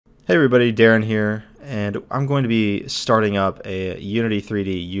Hey everybody, Darren here, and I'm going to be starting up a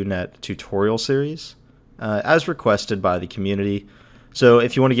Unity3D UNet tutorial series as requested by the community. So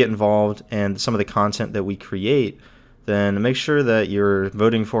if you want to get involved in some of the content that we create, then make sure that you're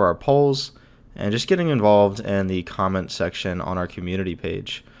voting for our polls and just getting involved in the comment section on our community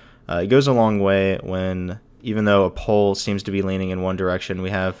page. It goes a long way when, even though a poll seems to be leaning in one direction, we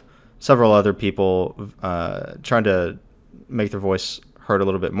have several other people trying to make their voice heard a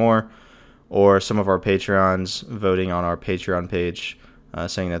little bit more, or some of our Patreons voting on our Patreon page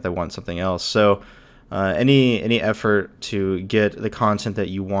saying that they want something else. So any effort to get the content that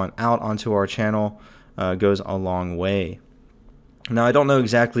you want out onto our channel goes a long way. Now, I don't know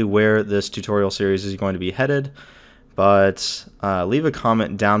exactly where this tutorial series is going to be headed, but leave a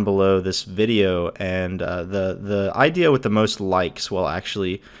comment down below this video, and the idea with the most likes will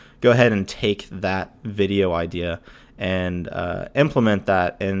actually go ahead and take that video idea and implement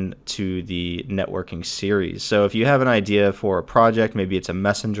that into the networking series. So if you have an idea for a project, maybe it's a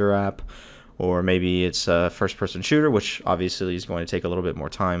messenger app, or maybe it's a first-person shooter, which obviously is going to take a little bit more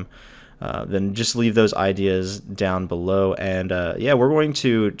time, then just leave those ideas down below, and yeah, we're going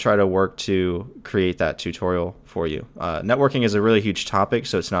to try to work to create that tutorial for you. Networking is a really huge topic,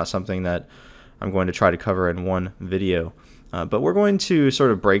 so it's not something that I'm going to try to cover in one video, but we're going to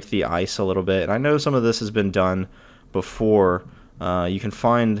sort of break the ice a little bit. And I know some of this has been done before. You can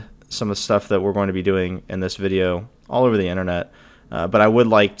find some of the stuff that we're going to be doing in this video all over the internet, but I would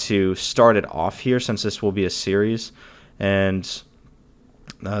like to start it off here since this will be a series. And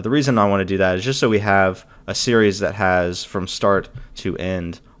the reason I want to do that is just so we have a series that has from start to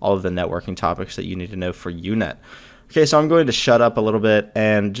end all of the networking topics that you need to know for UNet. Okay, so I'm going to shut up a little bit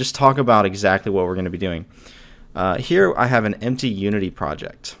and just talk about exactly what we're going to be doing. Here I have an empty Unity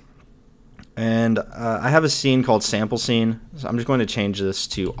project, and I have a scene called sample scene, so I'm just going to change this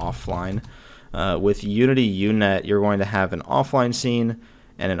to offline. With Unity UNet, you're going to have an offline scene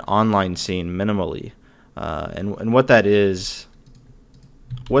and an online scene minimally, and what that is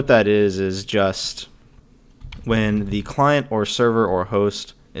just when the client or server or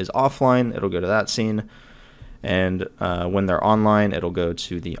host is offline, it'll go to that scene, and when they're online, it'll go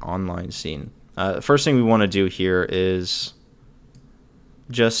to the online scene. The first thing we want to do here is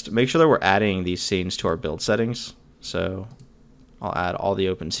just make sure that we're adding these scenes to our build settings. So I'll add all the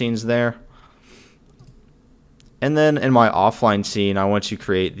open scenes there. And then in my offline scene, I want to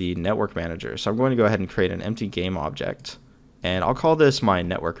create the network manager. So I'm going to go ahead and create an empty game object, and I'll call this my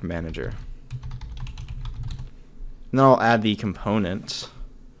network manager. And then I'll add the component.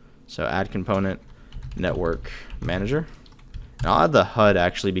 So add component network manager. And I'll add the HUD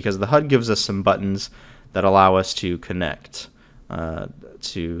actually, because the HUD gives us some buttons that allow us to connect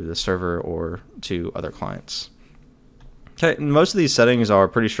to the server or to other clients. Okay, most of these settings are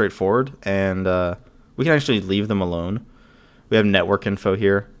pretty straightforward, and we can actually leave them alone. We have network info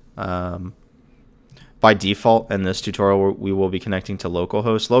here. By default in this tutorial, we will be connecting to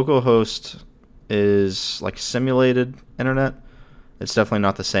localhost. Localhost is like simulated internet. It's definitely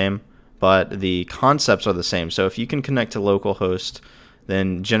not the same, but the concepts are the same. So if you can connect to localhost,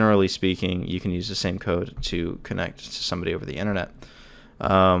 then generally speaking, you can use the same code to connect to somebody over the internet.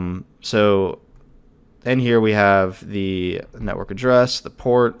 So in here we have the network address, the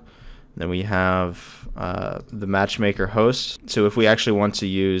port, then we have the matchmaker host. So if we actually want to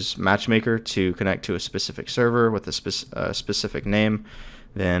use matchmaker to connect to a specific server with a specific name,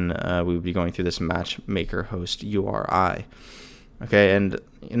 then we would be going through this matchmaker host URI. Okay, and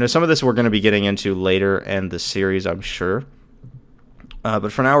some of this we're going to be getting into later in the series, I'm sure.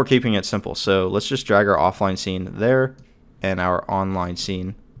 But for now, we're keeping it simple. So let's just drag our offline scene there and our online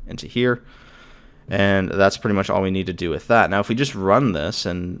scene into here. And that's pretty much all we need to do with that. Now, if we just run this,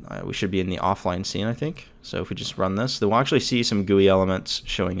 and we should be in the offline scene, I think. So if we just run this, then we'll actually see some GUI elements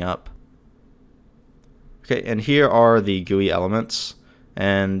showing up. Okay, and here are the GUI elements.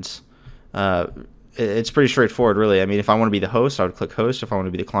 And it's pretty straightforward, really. I mean, if I want to be the host, I would click host. If I want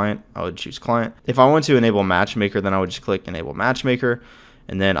to be the client, I would choose client. If I want to enable matchmaker, then I would just click enable matchmaker,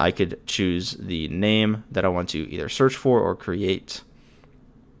 and then I could choose the name that I want to either search for or create.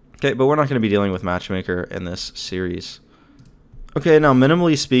 Okay, but we're not going to be dealing with matchmaker in this series. Okay, now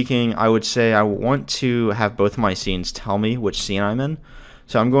minimally speaking, I would say I want to have both of my scenes tell me which scene I'm in.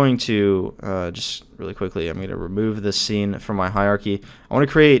 So I'm going to, just really quickly, I'm going to remove this scene from my hierarchy. I want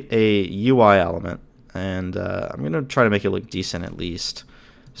to create a UI element, and I'm going to try to make it look decent at least.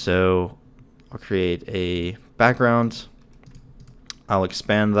 So I'll create a background. I'll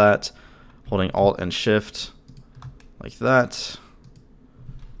expand that, holding Alt and Shift, like that.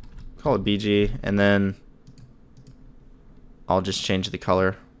 Call it BG, and then I'll just change the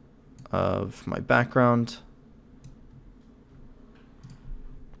color of my background.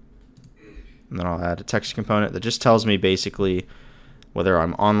 And then I'll add a text component that just tells me basically whether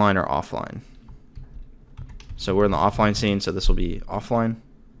I'm online or offline. So we're in the offline scene, so this will be offline.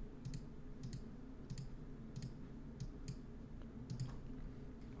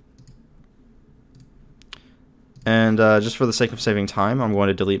 And just for the sake of saving time, I'm going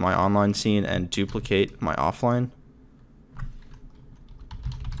to delete my online scene and duplicate my offline.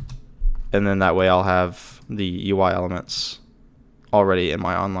 And then that way I'll have the UI elements already in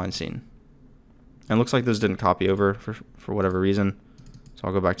my online scene. And it looks like those didn't copy over for whatever reason. So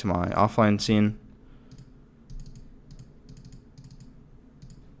I'll go back to my offline scene.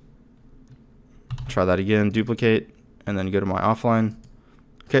 Try that again, duplicate, and then go to my offline.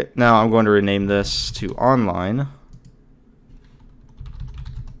 Okay, now I'm going to rename this to online.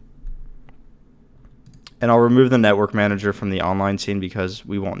 And I'll remove the network manager from the online scene because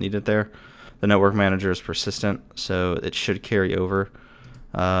we won't need it there. The network manager is persistent, so it should carry over.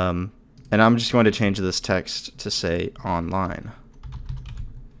 And I'm just going to change this text to say online.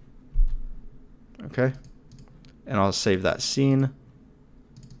 Okay, and I'll save that scene.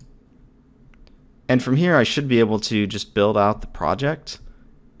 And from here, I should be able to just build out the project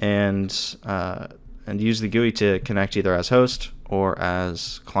and use the GUI to connect either as host or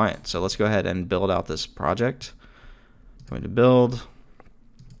as client. So let's go ahead and build out this project. I'm going to build.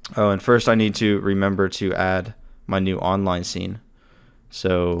 Oh, and first I need to remember to add my new online scene.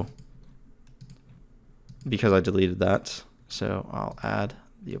 So because I deleted that, so I'll add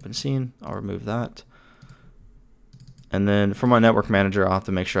the open scene. I'll remove that. And then for my network manager, I'll have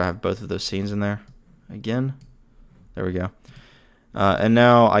to make sure I have both of those scenes in there again. There we go. And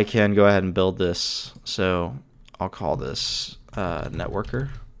now I can go ahead and build this. So I'll call this networker.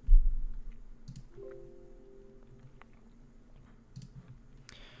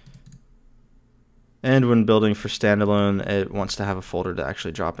 And when building for standalone, it wants to have a folder to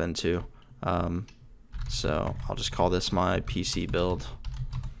actually drop into. So I'll just call this my PC build.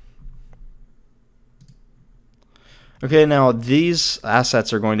 Okay, now these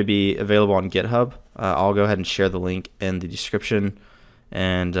assets are going to be available on GitHub. I'll go ahead and share the link in the description,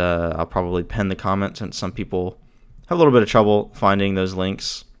 and I'll probably pin the comment since some people have a little bit of trouble finding those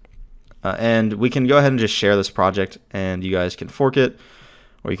links. And we can go ahead and just share this project, and you guys can fork it,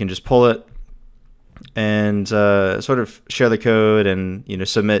 or you can just pull it and sort of share the code and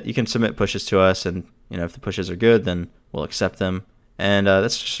submit. You can submit pushes to us, and if the pushes are good, then we'll accept them. And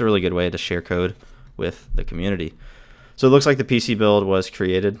that's just a really good way to share code with the community. So it looks like the PC build was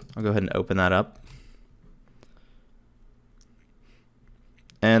created. I'll go ahead and open that up.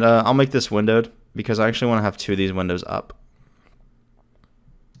 And I'll make this windowed because I actually want to have two of these windows up.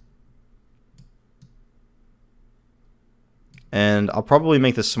 And I'll probably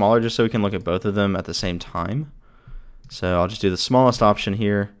make this smaller just so we can look at both of them at the same time. So I'll just do the smallest option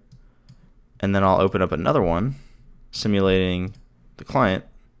here. And then I'll open up another one simulating the client.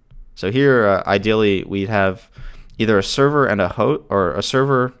 So here, ideally, we'd have either a server and a host, or a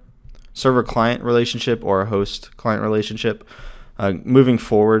server client relationship or a host client relationship. Moving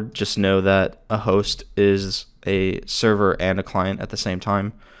forward, just know that a host is a server and a client at the same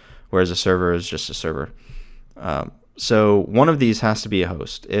time, whereas a server is just a server. So one of these has to be a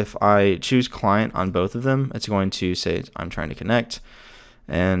host. If I choose client on both of them, it's going to say I'm trying to connect,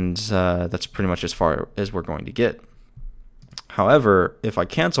 and that's pretty much as far as we're going to get. However, if I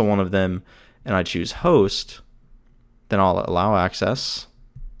cancel one of them and I choose host, then I'll allow access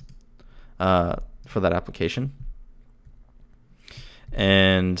for that application.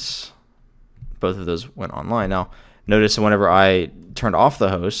 And both of those went online. Now, notice whenever I turned off the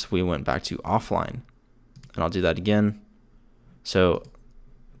host, we went back to offline. And I'll do that again. So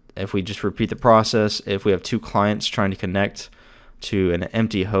if we just repeat the process, if we have two clients trying to connect to an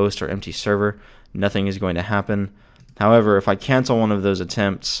empty host or empty server, nothing is going to happen. However, if I cancel one of those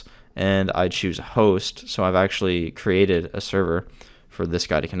attempts and I choose host, so I've actually created a server for this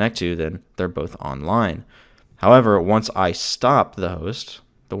guy to connect to, then they're both online. However, once I stop the host,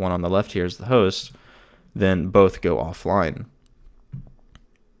 the one on the left here is the host, then both go offline.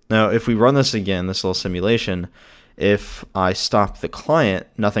 Now, if we run this again, this little simulation, if I stop the client,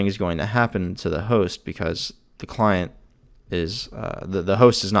 nothing is going to happen to the host because the client is, the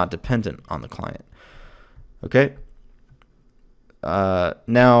host is not dependent on the client. Okay?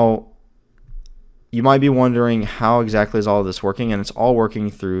 Now, you might be wondering how exactly is all of this working, and it's all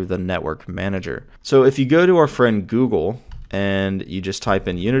working through the network manager. So if you go to our friend Google and you just type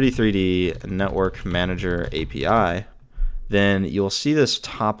in Unity3D Network Manager API, then you'll see this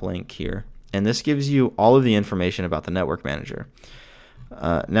top link here, and this gives you all of the information about the network manager.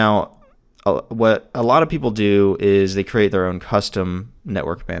 Now, what a lot of people do is they create their own custom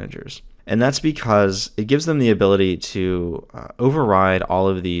network managers. And that's because it gives them the ability to override all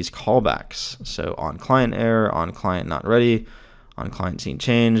of these callbacks. So on client error, on client not ready, on client scene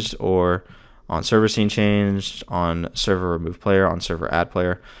changed, or on server scene changed, on server remove player, on server add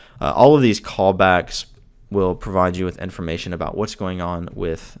player. All of these callbacks will provide you with information about what's going on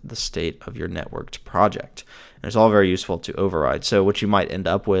with the state of your networked project. And it's all very useful to override. So what you might end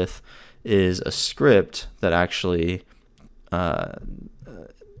up with is a script that actually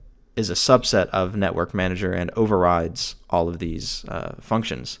is a subset of Network Manager and overrides all of these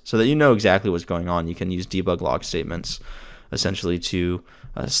functions so that you know exactly what's going on. You can use debug log statements essentially to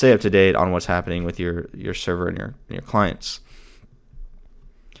stay up to date on what's happening with your server and your clients.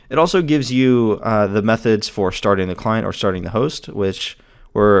 It also gives you the methods for starting the client or starting the host, which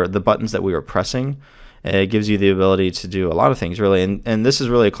were the buttons that we were pressing. It gives you the ability to do a lot of things, really. And this is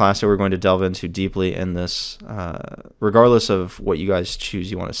really a class that we're going to delve into deeply in this. Regardless of what you guys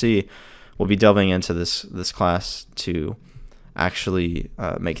choose you want to see, we'll be delving into this class to actually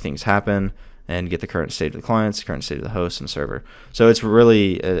make things happen and get the current state of the clients, the current state of the host and server. So it's a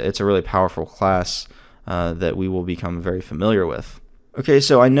really powerful class that we will become very familiar with. Okay,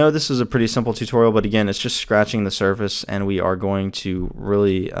 so I know this is a pretty simple tutorial, but again, it's just scratching the surface, and we are going to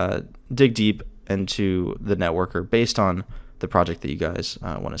really dig deep into the networker based on the project that you guys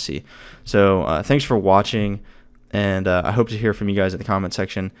want to see. So thanks for watching, and I hope to hear from you guys in the comment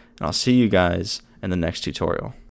section, and I'll see you guys in the next tutorial.